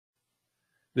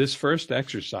This first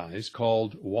exercise,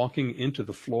 called walking into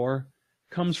the floor,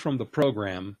 comes from the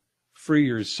program Free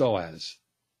Your Psoas,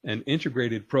 an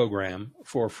integrated program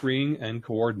for freeing and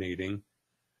coordinating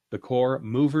the core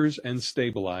movers and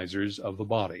stabilizers of the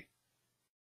body.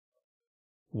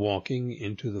 Walking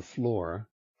into the floor,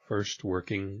 first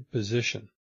working position.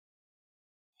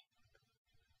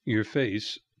 Your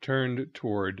face turned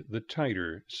toward the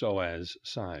tighter psoas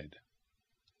side.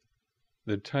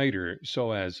 The tighter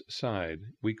psoas side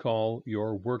we call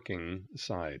your working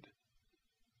side.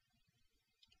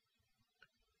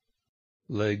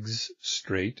 Legs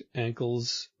straight,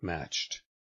 ankles matched.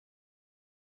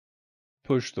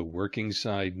 Push the working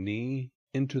side knee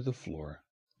into the floor,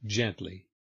 gently,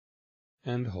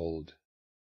 and hold.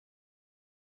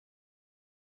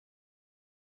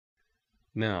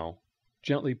 Now,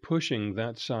 gently pushing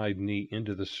that side knee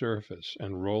into the surface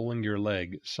and rolling your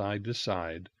leg side to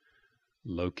side,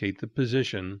 locate the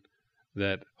position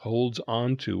that holds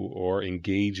onto or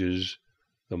engages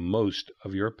the most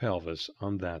of your pelvis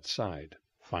on that side.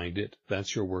 Find it.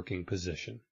 That's your working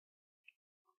position.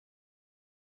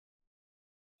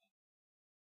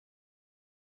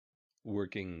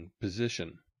 Working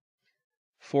position.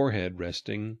 Forehead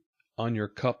resting on your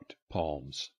cupped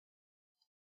palms.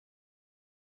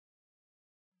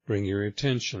 Bring your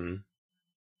attention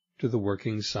to the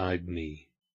working side knee.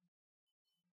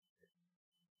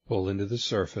 Pull into the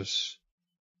surface.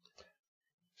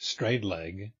 Straight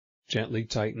leg. Gently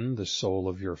tighten the sole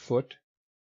of your foot,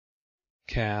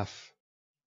 calf,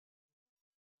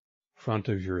 front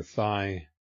of your thigh,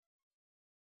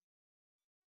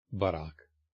 buttock,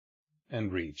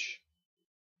 and reach.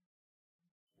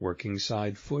 Working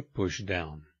side foot push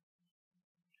down.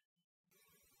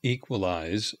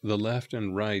 Equalize the left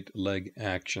and right leg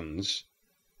actions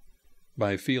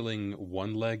by feeling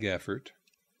one leg effort,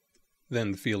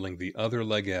 then feeling the other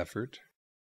leg effort,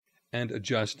 and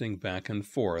adjusting back and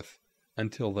forth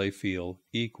until they feel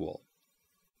equal.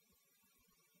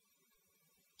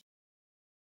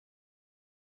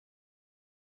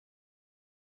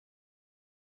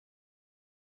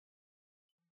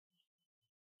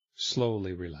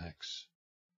 Slowly relax.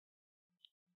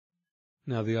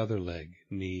 Now the other leg,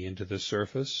 knee into the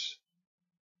surface,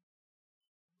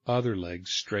 other leg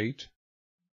straight,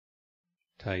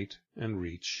 tight, and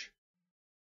reach.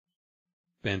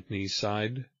 Bent knee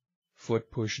side,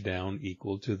 foot push down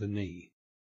equal to the knee.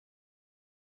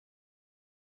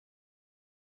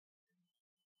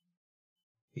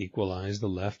 Equalize the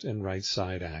left and right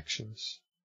side actions.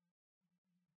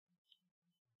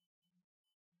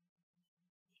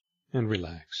 And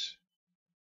relax.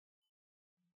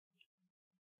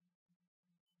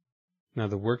 Now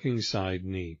the working side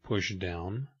knee push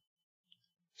down,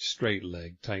 straight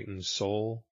leg tighten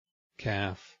sole,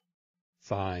 calf,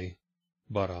 thigh,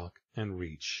 buttock, and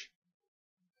reach.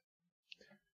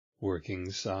 Working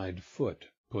side foot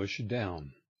push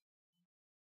down.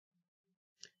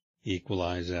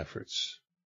 Equalize efforts.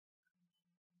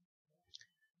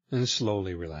 And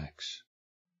slowly relax.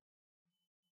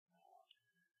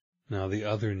 Now the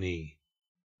other knee,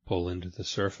 pull into the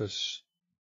surface.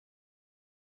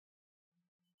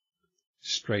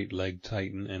 Straight leg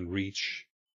tighten and reach.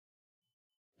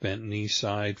 Bent knee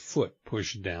side, foot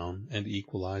push down and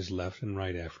equalize left and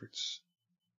right efforts.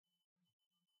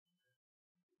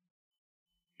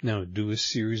 Now do a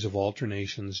series of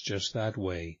alternations just that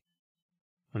way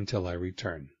until I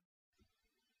return.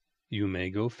 You may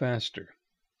go faster.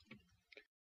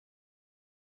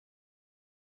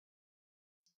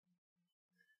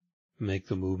 Make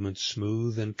the movement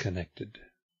smooth and connected.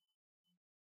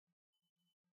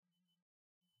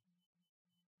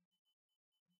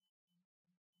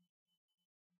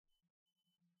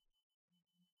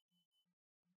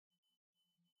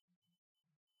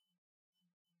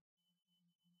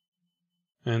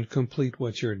 And complete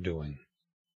what you're doing.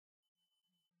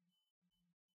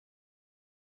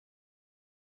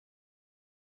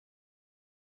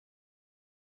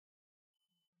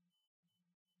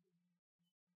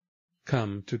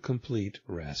 Come to complete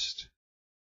rest.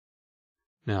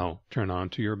 Now turn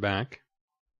onto your back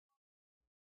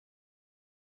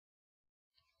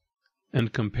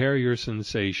and compare your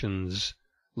sensations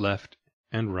left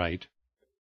and right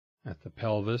at the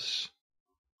pelvis,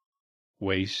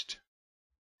 waist,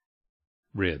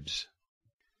 ribs.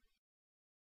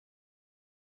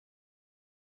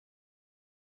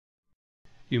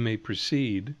 You may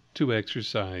proceed to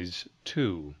exercise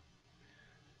 2.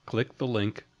 Click the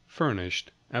link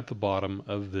furnished at the bottom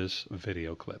of this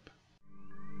video clip.